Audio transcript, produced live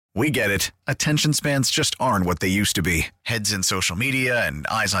We get it. Attention spans just aren't what they used to be. Heads in social media and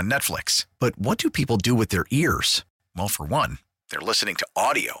eyes on Netflix. But what do people do with their ears? Well, for one, they're listening to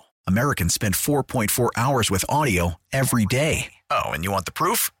audio. Americans spend 4.4 hours with audio every day. Oh, and you want the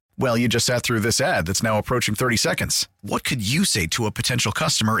proof? Well, you just sat through this ad that's now approaching 30 seconds. What could you say to a potential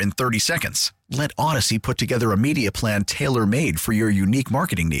customer in 30 seconds? Let Odyssey put together a media plan tailor-made for your unique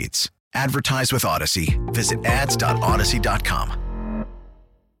marketing needs. Advertise with Odyssey. Visit ads.odyssey.com.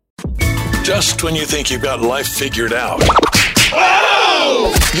 Just when you think you've got life figured out.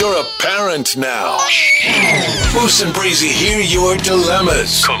 You're a parent now. Moose and Breezy hear your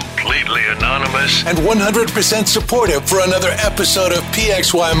dilemmas. Completely anonymous. And 100% supportive for another episode of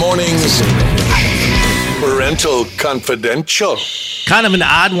PXY Mornings Parental Confidential. Kind of an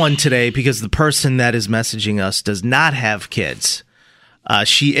odd one today because the person that is messaging us does not have kids.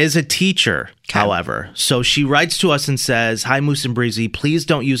 She is a teacher, however. So she writes to us and says, "Hi, Moose and Breezy. Please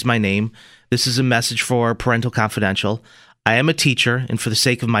don't use my name. This is a message for Parental Confidential. I am a teacher, and for the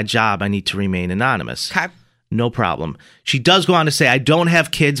sake of my job, I need to remain anonymous." Okay. No problem. She does go on to say, "I don't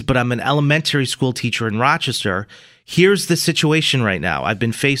have kids, but I'm an elementary school teacher in Rochester. Here's the situation right now I've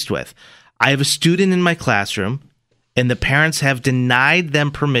been faced with. I have a student in my classroom, and the parents have denied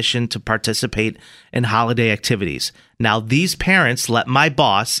them permission to participate in holiday activities. Now, these parents let my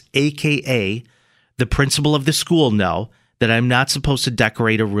boss, a.k.a. the principal of the school, know that I'm not supposed to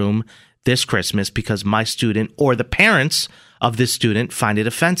decorate a room this Christmas because my student or the parents of this student find it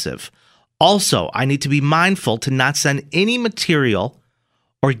offensive. Also, I need to be mindful to not send any material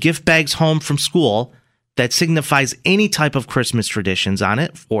or gift bags home from school that signifies any type of Christmas traditions on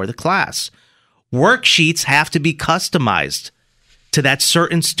it for the class. Worksheets have to be customized to that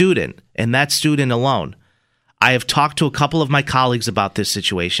certain student and that student alone. I have talked to a couple of my colleagues about this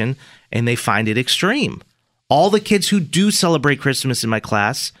situation, and they find it extreme. All the kids who do celebrate Christmas in my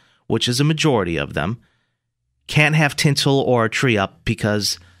class, which is a majority of them, can't have tinsel or a tree up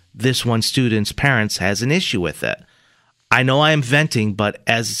because this one student's parents has an issue with it. I know I am venting, but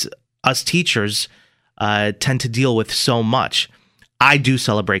as us teachers tend to deal with so much, I do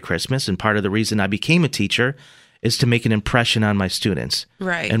celebrate Christmas, and part of the reason I became a teacher is to make an impression on my students.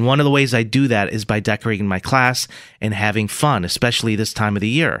 Right. And one of the ways I do that is by decorating my class and having fun, especially this time of the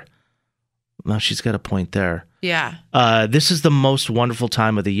year." Well, she's got a point there. Yeah. This is the most wonderful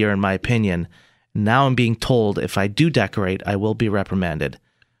time of the year, in my opinion. Now I'm being told if I do decorate, I will be reprimanded.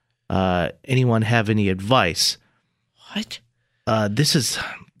 Anyone have any advice? What? This is...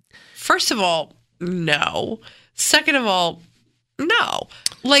 First of all, no. Second of all, no.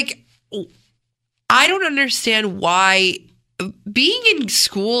 Like, I don't understand why being in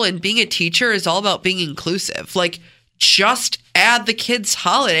school and being a teacher is all about being inclusive. Like, just add the kids'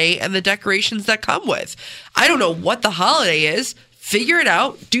 holiday and the decorations that come with. I don't know what the holiday is. Figure it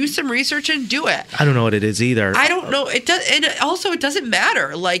out. Do some research and do it. I don't know what it is either. I don't know. It does, and also it doesn't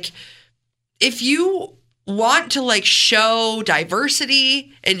matter. Like, if you want to like show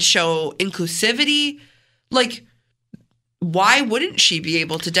diversity and show inclusivity, like, why wouldn't she be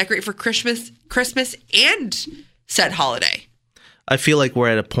able to decorate for Christmas and said holiday? I feel like we're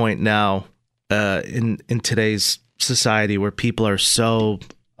at a point now in today's society where people are so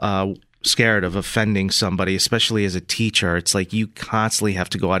scared of offending somebody, especially as a teacher. It's like you constantly have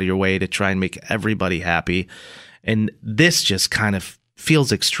to go out of your way to try and make everybody happy. And this just kind of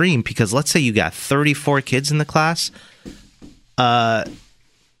feels extreme because let's say you got 34 kids in the class.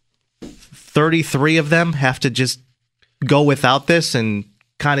 33 of them have to just go without this and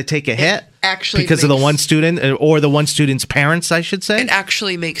kind of take a hit actually because of the one student or the one student's parents, I should say. It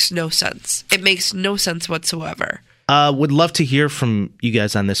actually makes no sense. It makes no sense whatsoever. Would love to hear from you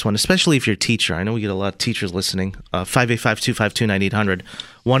guys on this one, especially if you're a teacher. I know we get a lot of teachers listening. 585-252-9800.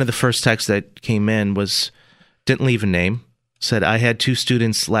 One of the first texts that came in didn't leave a name. Said, "I had 2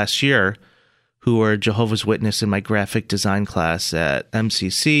 students last year who were Jehovah's Witness in my graphic design class at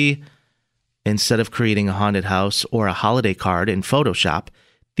MCC. Instead of creating a haunted house or a holiday card in Photoshop,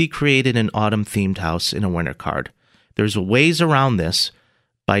 they created an autumn-themed house in a winter card. There's ways around this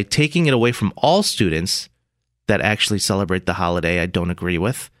by taking it away from all students that actually celebrate the holiday. I don't agree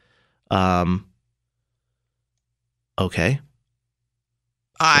with." Okay.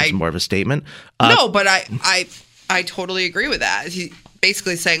 That's more of a statement. No, but I totally agree with that. He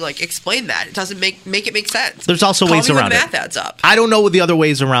basically saying, like, explain that. It doesn't make it make sense. There's also ways around it. The math adds up. I don't know what the other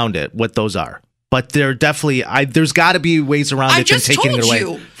ways around it, what those are. But there definitely, there's got to be ways around it than taking it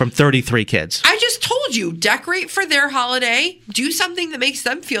away from 33 kids. I just told you, decorate for their holiday. Do something that makes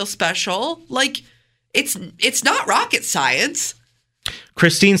them feel special. Like, it's not rocket science.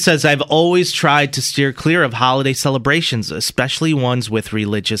 Christine says, I've always tried to steer clear of holiday celebrations, especially ones with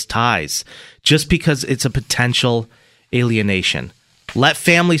religious ties, just because it's a potential alienation. Let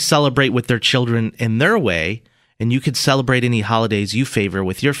families celebrate with their children in their way, and you can celebrate any holidays you favor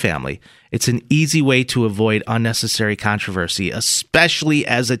with your family. It's an easy way to avoid unnecessary controversy, especially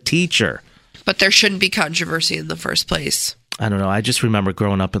as a teacher. But there shouldn't be controversy in the first place. I don't know. I just remember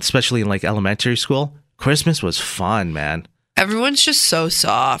growing up, especially in like elementary school, Christmas was fun, man. Everyone's just so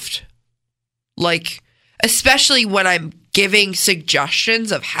soft. Like, especially when I'm giving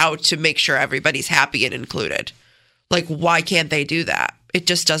suggestions of how to make sure everybody's happy and included. Like, why can't they do that? It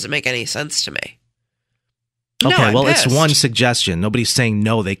just doesn't make any sense to me. Okay, well, pissed. it's one suggestion. Nobody's saying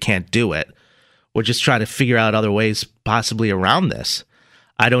no, they can't do it. We're just trying to figure out other ways possibly around this.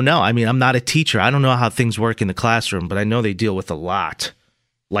 I don't know. I mean, I'm not a teacher. I don't know how things work in the classroom, but I know they deal with a lot.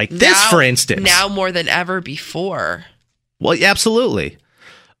 Like this, for instance. Now more than ever before. Well, yeah, absolutely.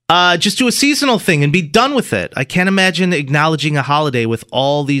 Just do a seasonal thing and be done with it. I can't imagine acknowledging a holiday with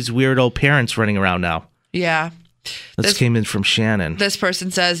all these weirdo parents running around now. Yeah. This came in from Shannon. This person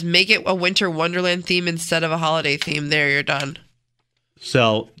says, make it a winter wonderland theme instead of a holiday theme. There, you're done.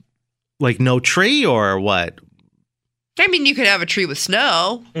 So, like no tree or what? I mean, you can have a tree with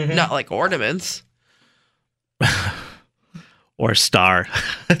snow, not like ornaments. Or a star.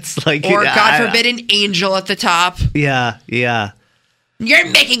 It's like, or, God forbid, an angel at the top. Yeah, yeah. You're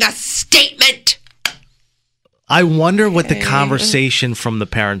making a statement. I wonder what the conversation from the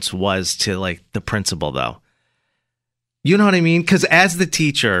parents was to like the principal, though. You know what I mean? Because as the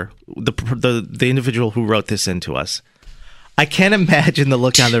teacher, the individual who wrote this into us, I can't imagine the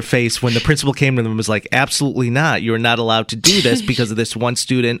look on their face when the principal came to them and was like, absolutely not. You're not allowed to do this because of this one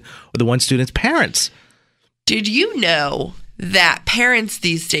student or the one student's parents. Did you know that parents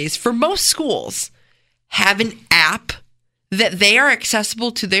these days, for most schools, have an app that they are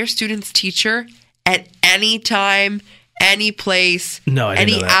accessible to their student's teacher at any time, any place,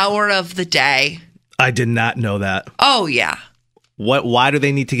 any hour of the day? I did not know that. Oh, yeah. Why do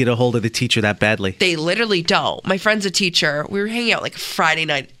they need to get a hold of the teacher that badly? They literally don't. My friend's a teacher. We were hanging out like Friday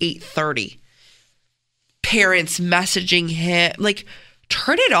night at 8:30. Parents messaging him. Like,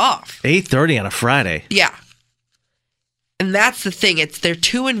 turn it off. 8:30 on a Friday. Yeah. And that's the thing. They're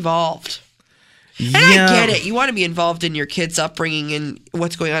too involved. And yeah. I get it. You want to be involved in your kids' upbringing and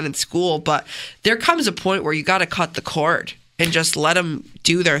what's going on in school. But there comes a point where you got to cut the cord and just let them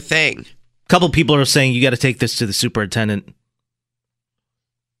do their thing. A couple people are saying you got to take this to the superintendent.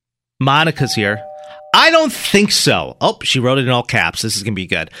 Monica's here. I don't think so. Oh, she wrote it in all caps. This is going to be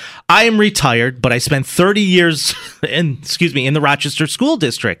good. I am retired, but I spent 30 years in the Rochester School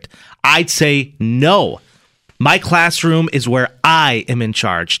District. I'd say no. My classroom is where I am in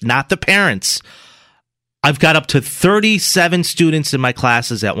charge, not the parents. I've got up to 37 students in my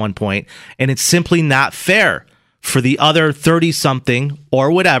classes at one point, and it's simply not fair for the other 30-something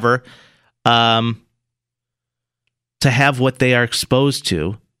or whatever to have what they are exposed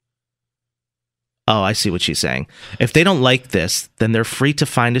to. Oh, I see what she's saying. If they don't like this, then they're free to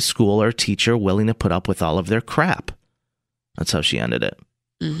find a school or teacher willing to put up with all of their crap. That's how she ended it.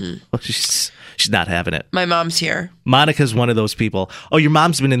 Mm-hmm. Well, she's not having it. My mom's here. Monica's one of those people. Oh, your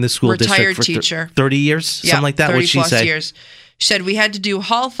mom's been in the school Retired district for teacher. 30 years? Something like that? 30 What'd she plus say? years. She said we had to do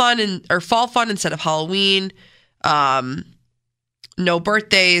fall fun instead of Halloween. No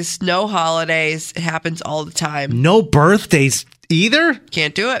birthdays, no holidays. It happens all the time. No birthdays either?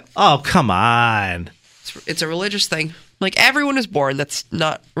 Can't do it. Oh, come on. It's a religious thing. Like, everyone is born. That's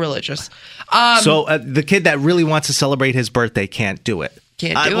not religious. So the kid that really wants to celebrate his birthday can't do it.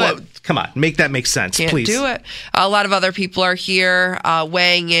 Can't do it. Come on. Make that make sense, Can't please. do it. A lot of other people are here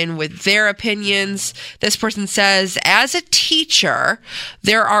weighing in with their opinions. This person says, as a teacher,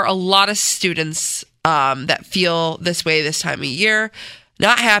 there are a lot of students that feel this way this time of year,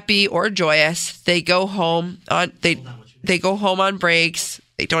 not happy or joyous. They go home on they go home on breaks.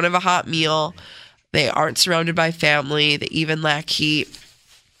 They don't have a hot meal. They aren't surrounded by family. They even lack heat.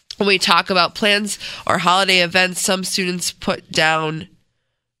 When we talk about plans or holiday events, some students feel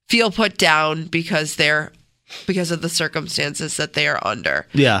put down because of the circumstances that they are under.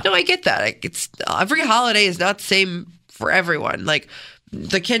 Yeah. No, I get that. It's every holiday is not the same for everyone. Like,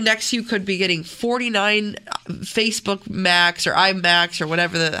 the kid next to you could be getting 49 Facebook Max or iMax or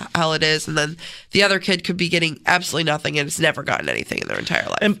whatever the hell it is, and then the other kid could be getting absolutely nothing and has never gotten anything in their entire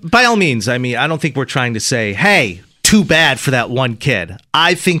life. And by all means, I mean, I don't think we're trying to say, hey, too bad for that one kid.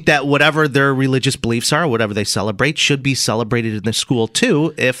 I think that whatever their religious beliefs are, whatever they celebrate, should be celebrated in the school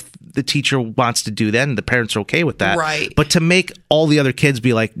too, if the teacher wants to do that and the parents are okay with that. Right. But to make all the other kids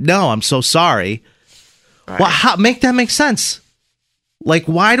be like, no, I'm so sorry. Right. Well, make that make sense? Like,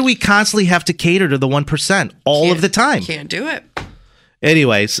 why do we constantly have to cater to the 1% all of the time? Can't do it.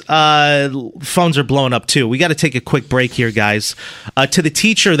 Anyways, phones are blowing up too. We got to take a quick break here, guys. To the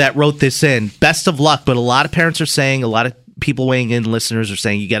teacher that wrote this in, best of luck. But a lot of parents are saying, a lot of people weighing in, listeners are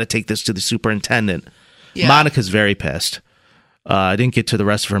saying, you got to take this to the superintendent. Yeah. Monica's very pissed. I didn't get to the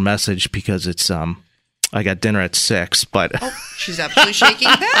rest of her message because it's I got dinner at 6. But she's absolutely shaking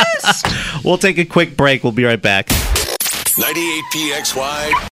pissed. We'll take a quick break. We'll be right back.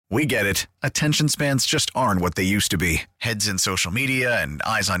 98PXY. We get it. Attention spans just aren't what they used to be. Heads in social media and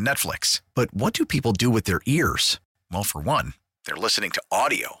eyes on Netflix. But what do people do with their ears? Well, for one, they're listening to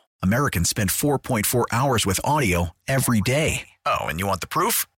audio. Americans spend 4.4 hours with audio every day. Oh, and you want the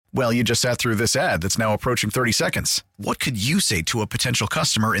proof? Well, you just sat through this ad that's now approaching 30 seconds. What could you say to a potential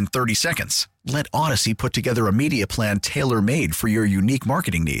customer in 30 seconds? Let Odyssey put together a media plan tailor-made for your unique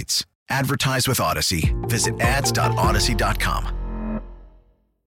marketing needs. Advertise with Odyssey. Visit ads.odyssey.com.